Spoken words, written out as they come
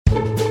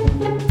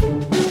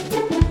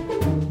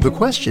The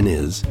question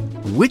is,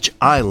 which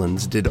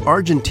islands did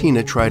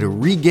Argentina try to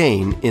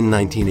regain in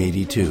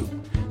 1982?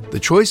 The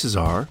choices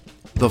are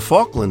the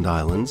Falkland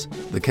Islands,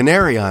 the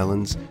Canary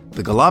Islands,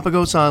 the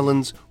Galapagos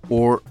Islands,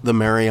 or the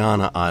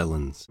Mariana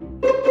Islands.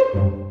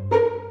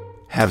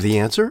 Have the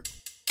answer?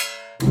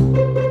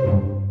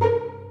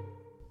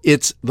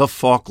 It's the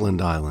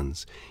Falkland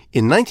Islands.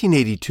 In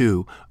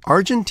 1982,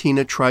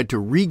 Argentina tried to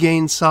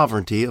regain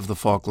sovereignty of the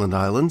Falkland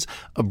Islands,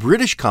 a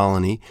British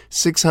colony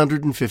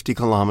 650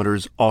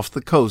 kilometers off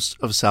the coast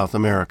of South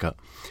America.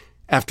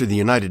 After the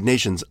United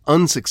Nations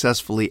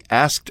unsuccessfully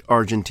asked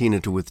Argentina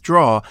to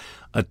withdraw,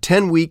 a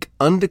 10-week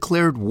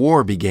undeclared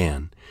war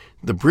began.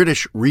 The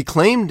British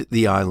reclaimed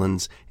the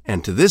islands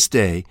and to this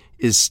day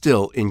is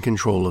still in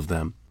control of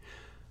them.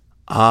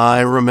 I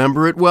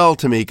remember it well,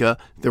 Tamika.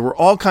 There were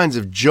all kinds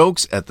of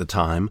jokes at the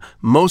time,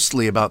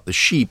 mostly about the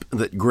sheep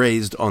that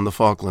grazed on the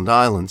Falkland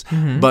Islands,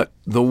 but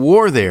the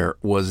war there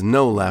was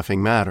no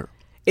laughing matter.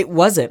 It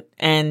wasn't,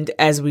 and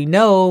as we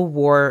know,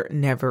 war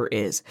never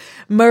is.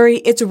 Murray,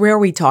 it's rare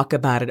we talk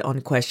about it on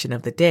Question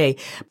of the Day,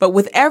 but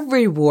with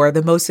every war,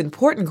 the most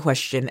important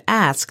question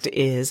asked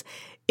is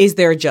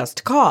there a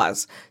just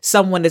cause?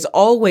 Someone is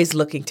always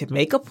looking to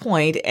make a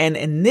point, and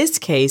in this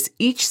case,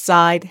 each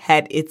side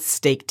had its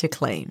stake to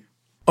claim.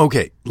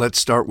 Okay, let's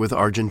start with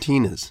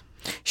Argentina's.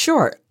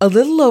 Sure. A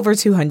little over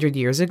 200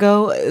 years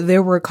ago,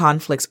 there were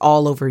conflicts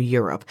all over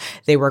Europe.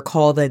 They were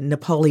called the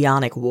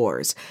Napoleonic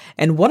Wars.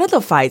 And one of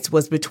the fights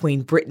was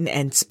between Britain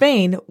and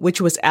Spain,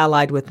 which was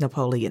allied with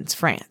Napoleon's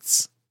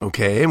France.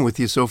 Okay, I'm with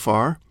you so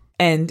far.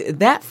 And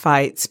that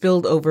fight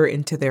spilled over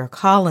into their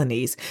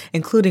colonies,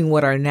 including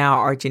what are now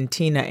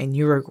Argentina and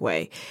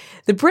Uruguay.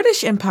 The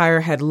British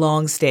Empire had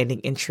long-standing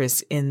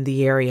interests in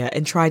the area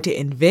and tried to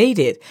invade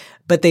it,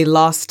 but they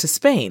lost to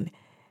Spain.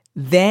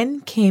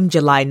 Then came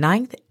July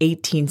 9th,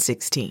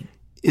 1816.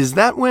 Is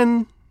that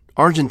when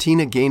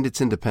Argentina gained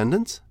its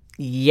independence?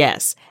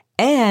 Yes,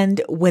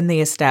 and when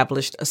they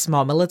established a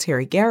small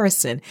military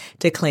garrison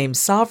to claim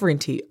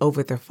sovereignty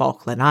over the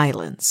Falkland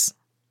Islands.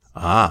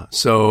 Ah,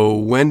 so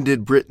when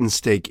did Britain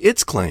stake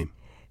its claim?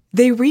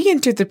 They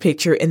re-entered the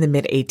picture in the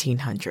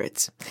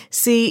mid-1800s.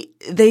 See,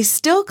 they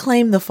still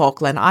claim the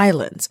Falkland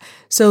Islands,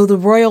 so the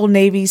Royal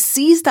Navy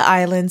seized the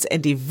islands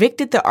and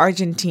evicted the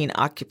Argentine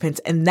occupants,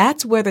 and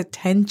that's where the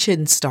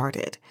tension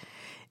started.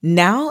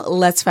 Now,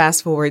 let's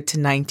fast forward to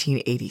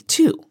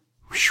 1982.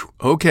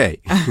 Okay.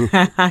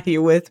 Are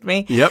you with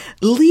me? Yep.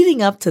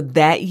 Leading up to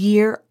that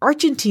year,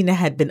 Argentina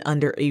had been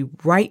under a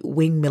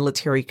right-wing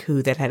military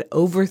coup that had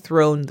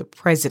overthrown the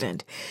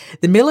president.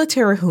 The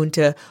military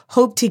junta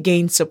hoped to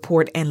gain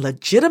support and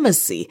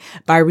legitimacy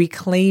by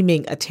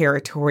reclaiming a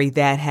territory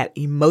that had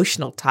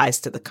emotional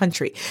ties to the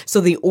country. So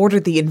they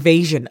ordered the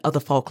invasion of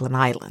the Falkland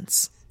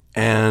Islands.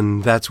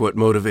 And that's what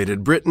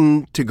motivated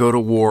Britain to go to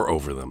war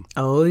over them.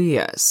 Oh,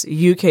 yes.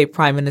 UK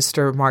Prime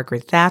Minister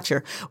Margaret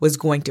Thatcher was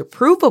going to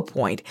prove a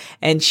point,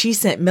 and she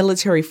sent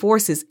military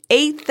forces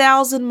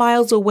 8,000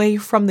 miles away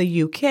from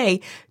the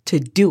UK to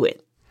do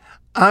it.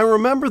 I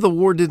remember the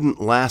war didn't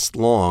last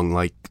long,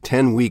 like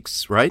 10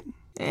 weeks, right?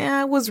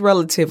 It was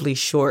relatively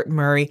short,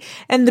 Murray,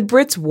 and the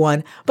Brits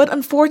won, but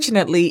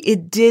unfortunately,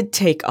 it did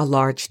take a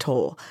large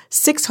toll.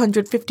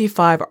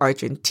 655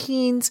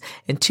 Argentines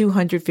and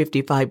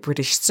 255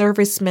 British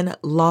servicemen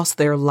lost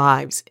their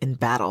lives in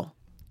battle.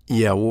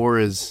 Yeah, war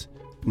is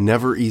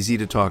never easy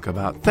to talk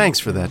about. Thanks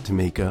for that,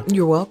 Tamika.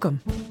 You're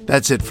welcome.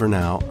 That's it for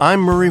now.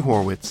 I'm Murray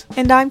Horwitz.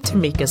 And I'm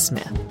Tamika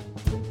Smith.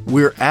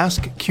 We're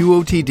Ask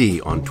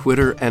QOTD on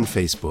Twitter and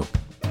Facebook.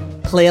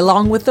 Play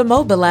along with the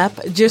mobile app.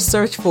 Just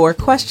search for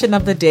Question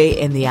of the Day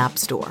in the App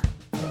Store.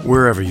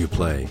 Wherever you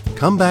play,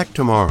 come back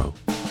tomorrow.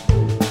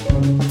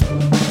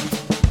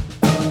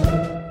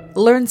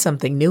 Learn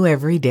something new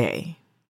every day.